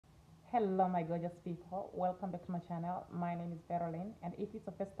Hello, my gorgeous people. Welcome back to my channel. My name is Berlin, and if it's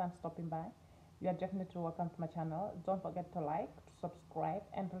the first time stopping by, you are definitely welcome to my channel. Don't forget to like, to subscribe,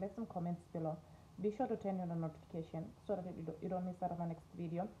 and to leave some comments below. Be sure to turn on the notification so that you don't miss out on my next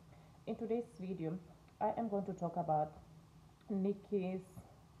video. In today's video, I am going to talk about Nikki's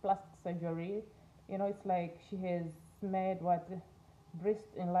plastic surgery. It's like she has made what breast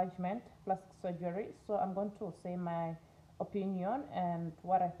enlargement plastic surgery. So I'm going to say my opinion and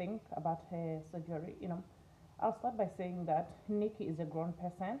what I think about her surgery. I'll start by saying that Nikki is a grown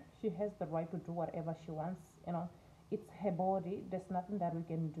person. She has the right to do whatever she wants. It's her body. There's nothing that we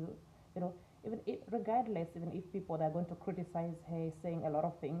can do. You know, regardless, even if people are going to criticize her, saying a lot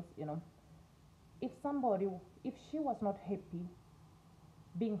of things. If somebody, if she was not happy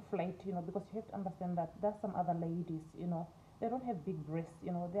being flat, because you have to understand that there's some other ladies, they don't have big breasts,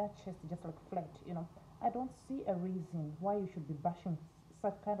 their chest is just like flat. I don't see a reason why you should be bashing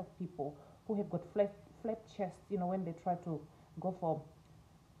such kind of people who have got flat chest, when they try to go for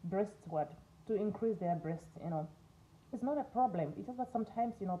breast what to increase their breast. It's not a problem. It's just that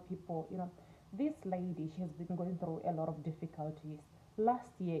sometimes, people, this lady, she has been going through a lot of difficulties.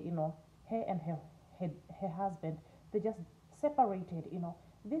 Last year, her and her, her husband, they just separated.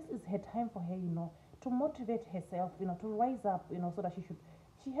 This is her time for her, to motivate herself, to rise up, so that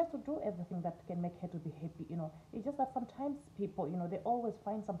she has to do everything that can make her to be happy. It's just that sometimes people, they always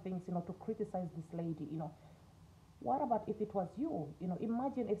find some things, to criticize this lady. What about if it was you?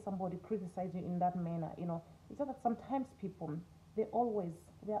 Imagine if somebody criticized you in that manner. It's just that sometimes people, they always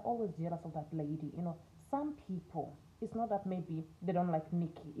they are always jealous of that lady. Some people, it's not that maybe they don't like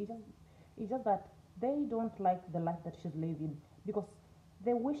Nikki. It's just that they don't like the life that she's living, because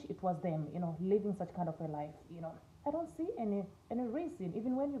they wish it was them, living such kind of a life. I don't see any reason.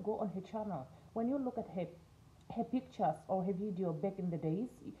 Even when you go on her channel, when you look at her pictures or her video back in the days,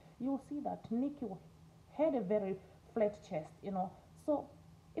 you'll see that Nikki had a very flat chest. So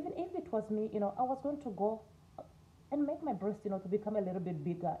even if it was me, I was going to go and make my breast, to become a little bit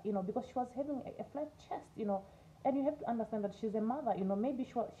bigger, because she was having a flat chest. And you have to understand that she's a mother. Maybe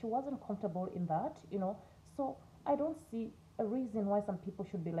she wasn't comfortable in that. So I don't see a reason why some people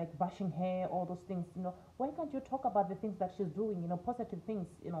should be like bashing her, all those things. Why can't you talk about the things that she's doing, positive things.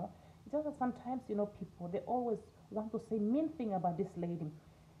 It's just that sometimes, people, they always want to say mean thing about this lady.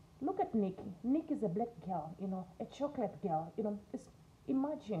 Look at Nikki. Nikki is a black girl, a chocolate girl.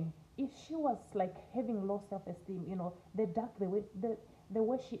 Imagine if she was like having low self-esteem, the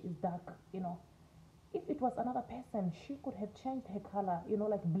way she is dark. If it was another person, she could have changed her color,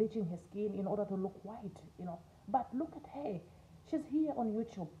 like bleaching her skin in order to look white. But look at her. She's here on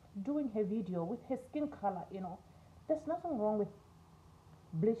YouTube doing her video with her skin color. There's nothing wrong with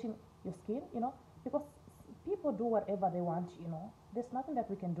bleaching your skin, because people do whatever they want. There's nothing that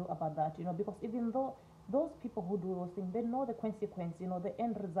we can do about that, because even though those people who do those things, they know the consequence, the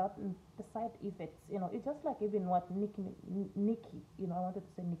end result, and the side effects. It's just like even what Nikki, I wanted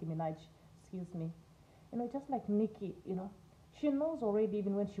to say Nicki Minaj, excuse me. Just like Nikki, she knows already,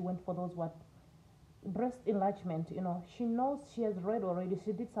 even when she went for those what breast enlargement, she knows, she has read already,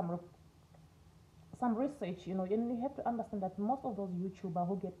 she did some research. And you have to understand that most of those YouTubers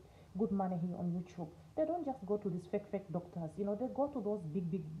who get good money here on YouTube, they don't just go to these fake doctors. They go to those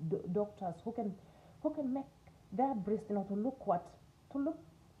big doctors who can make their breast, to look what, to look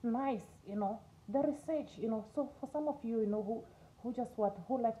nice. The research. So for some of you, who just what,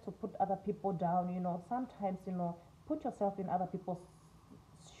 who likes to put other people down, sometimes, put yourself in other people's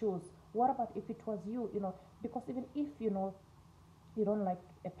shoes. What about if it was you? Because even if you don't like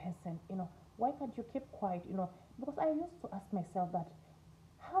a person, why can't you keep quiet? Because I used to ask myself that,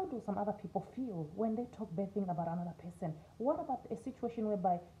 how do some other people feel when they talk bad thing about another person? What about a situation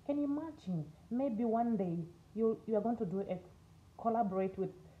whereby, can you imagine, maybe one day you are going to do a collaborate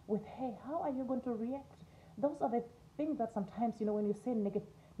with her? How are you going to react? Those are the things that sometimes, when you say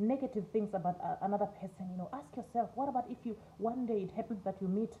negative things about another person, ask yourself, what about if you one day it happens that you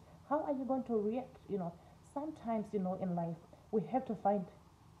meet, how are you going to react? Sometimes, in life, we have to find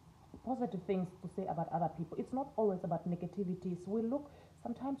positive things to say about other people. It's not always about negativities.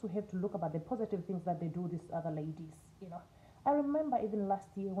 Sometimes we have to look about the positive things that they do, these other ladies. I remember even last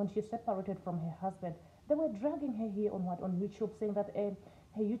year when she separated from her husband, they were dragging her here on YouTube, saying that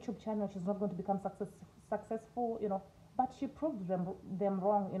her YouTube channel, she's not going to become successful. But she proved them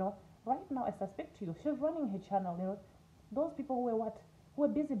wrong. Right now, as I speak to you, she's running her channel. Those people who were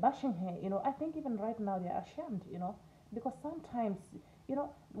busy bashing her, I think even right now they're ashamed. Because sometimes,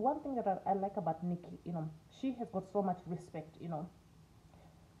 one thing that I like about Nikki, she has got so much respect.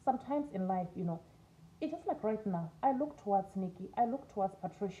 Sometimes in life, it's just like right now, I look towards Nikki, I look towards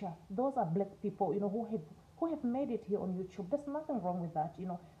Patricia. Those are black people, who have made it here on YouTube. There's nothing wrong with that.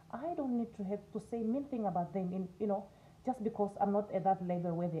 I don't need to have to say mean thing about them just because I'm not at that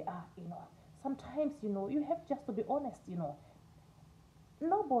level where they are. Sometimes, you have just to be honest.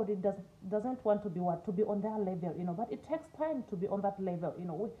 Nobody doesn't want to be on their level. But it takes time to be on that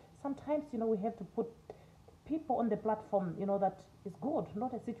level. Sometimes, we have to put people on the platform, that is good,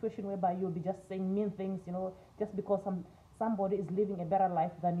 not a situation whereby you'll be just saying mean things, just because somebody is living a better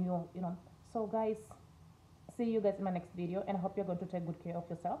life than you. So guys, see you guys in my next video, and I hope you're going to take good care of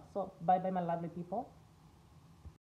yourself. So bye bye, my lovely people.